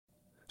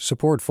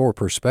Support for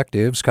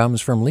Perspectives comes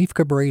from Leif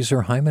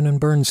Cabraser, Hyman and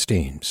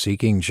Bernstein,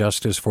 seeking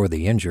justice for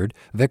the injured,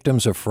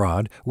 victims of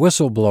fraud,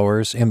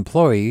 whistleblowers,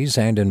 employees,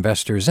 and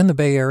investors in the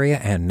Bay Area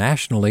and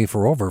nationally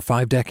for over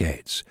 5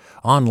 decades.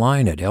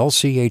 Online at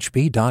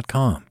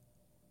lchb.com.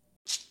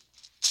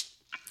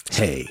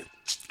 Hey,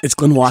 it's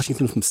Glenn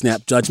Washington from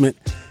Snap Judgment,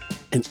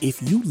 and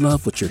if you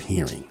love what you're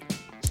hearing,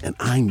 and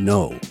I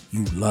know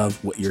you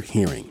love what you're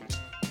hearing,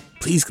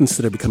 please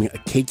consider becoming a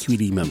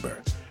KQED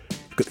member.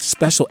 Get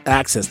special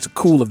access to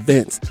cool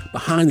events,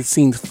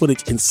 behind-the-scenes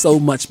footage, and so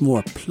much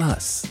more.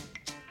 Plus,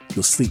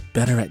 you'll sleep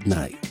better at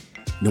night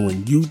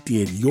knowing you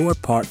did your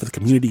part for the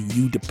community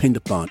you depend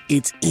upon.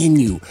 It's in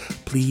you.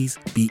 Please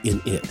be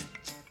in it.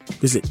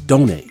 Visit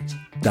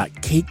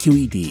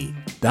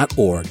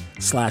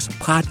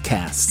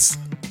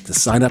donate.kqed.org/podcasts to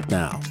sign up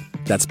now.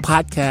 That's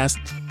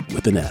podcast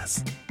with an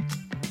S.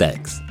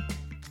 Thanks.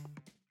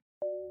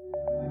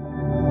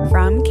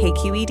 From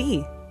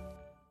KQED.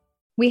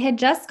 We had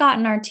just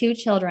gotten our 2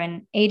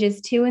 children,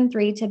 ages 2 and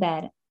 3, to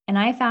bed, and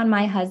I found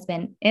my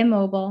husband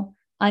immobile,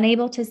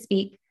 unable to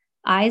speak,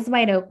 eyes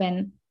wide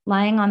open,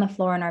 lying on the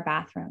floor in our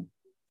bathroom.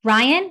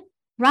 Ryan?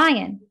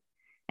 Ryan!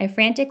 I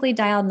frantically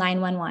dialed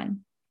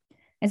 911.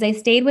 As I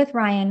stayed with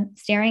Ryan,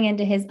 staring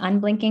into his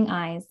unblinking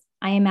eyes,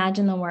 I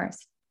imagined the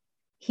worst.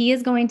 He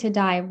is going to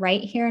die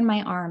right here in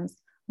my arms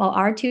while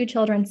our 2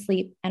 children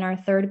sleep and our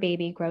 3rd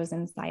baby grows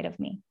inside of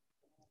me.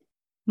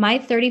 My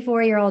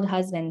 34-year-old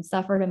husband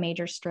suffered a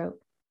major stroke.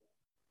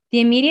 The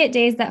immediate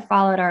days that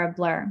followed are a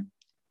blur.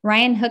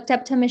 Ryan hooked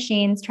up to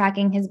machines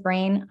tracking his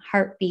brain,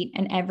 heartbeat,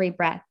 and every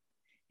breath.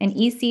 An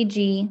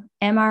ECG,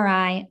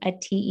 MRI, a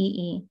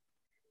TEE.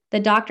 The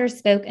doctor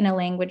spoke in a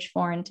language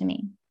foreign to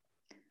me.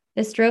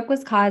 The stroke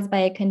was caused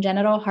by a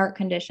congenital heart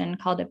condition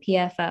called a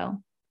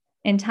PFO.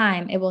 In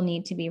time, it will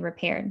need to be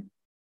repaired.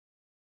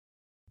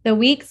 The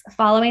weeks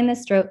following the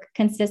stroke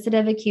consisted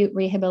of acute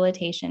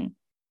rehabilitation,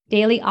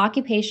 daily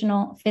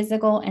occupational,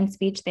 physical, and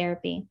speech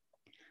therapy.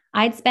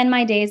 I'd spend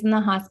my days in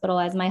the hospital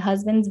as my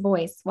husband's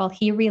voice while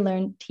he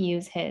relearned to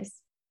use his.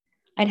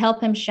 I'd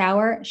help him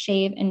shower,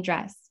 shave, and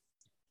dress.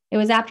 It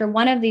was after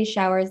one of these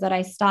showers that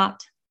I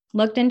stopped,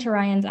 looked into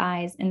Ryan's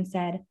eyes, and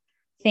said,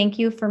 "Thank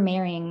you for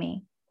marrying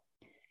me."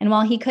 And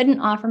while he couldn't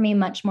offer me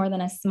much more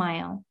than a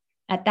smile,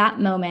 at that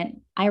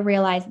moment, I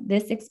realized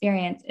this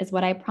experience is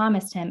what I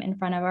promised him in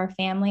front of our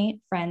family,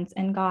 friends,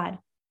 and God,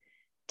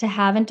 to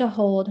have and to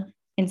hold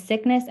in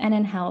sickness and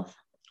in health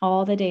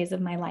all the days of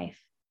my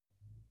life.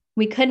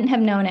 We couldn't have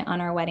known it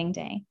on our wedding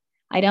day.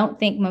 I don't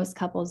think most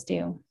couples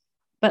do.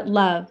 But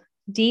love,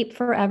 deep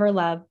forever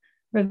love,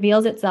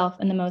 reveals itself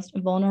in the most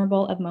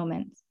vulnerable of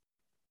moments.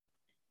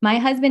 My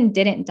husband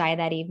didn't die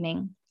that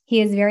evening.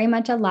 He is very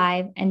much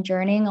alive and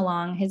journeying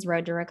along his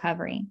road to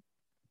recovery.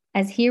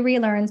 As he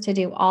relearns to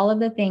do all of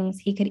the things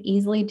he could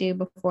easily do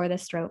before the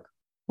stroke,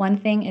 one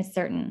thing is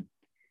certain.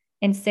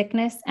 In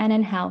sickness and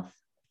in health,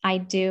 I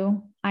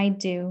do.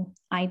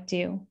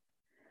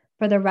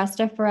 For the rest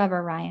of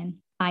forever,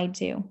 Ryan, I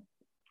do.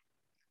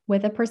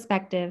 With a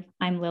perspective,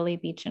 I'm Lily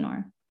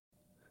Beechenor.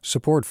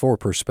 Support for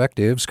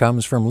Perspectives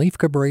comes from Leif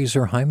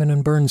Cabraser, Hyman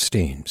and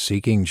Bernstein,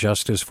 seeking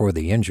justice for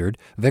the injured,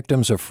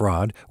 victims of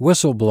fraud,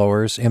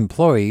 whistleblowers,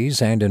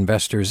 employees, and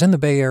investors in the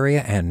Bay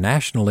Area and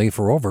nationally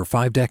for over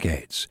 5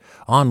 decades.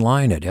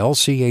 Online at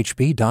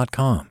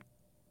lchb.com.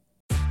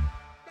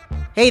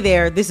 Hey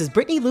there, this is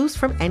Brittany Luce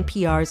from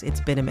NPR's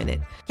It's Been a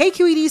Minute.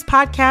 KQED's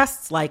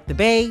podcasts like The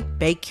Bay,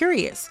 Bay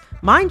Curious,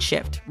 Mind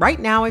Shift, Right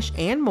Nowish,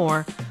 and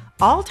more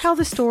all tell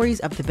the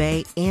stories of the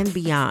Bay and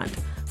beyond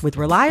with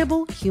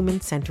reliable,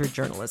 human-centered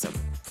journalism.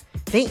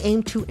 They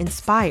aim to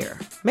inspire,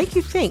 make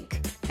you think,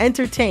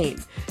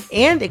 entertain,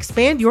 and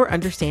expand your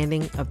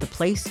understanding of the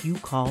place you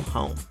call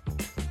home.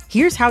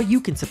 Here's how you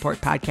can support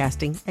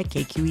podcasting at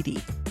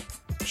KQED.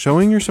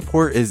 Showing your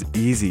support is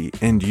easy,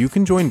 and you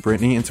can join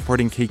Brittany in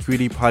supporting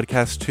KQED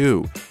Podcast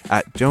too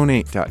at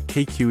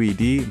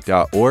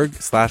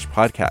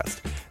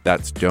donate.kqed.org/podcast.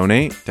 That's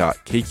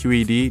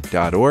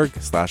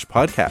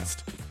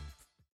donate.kqed.org/podcast.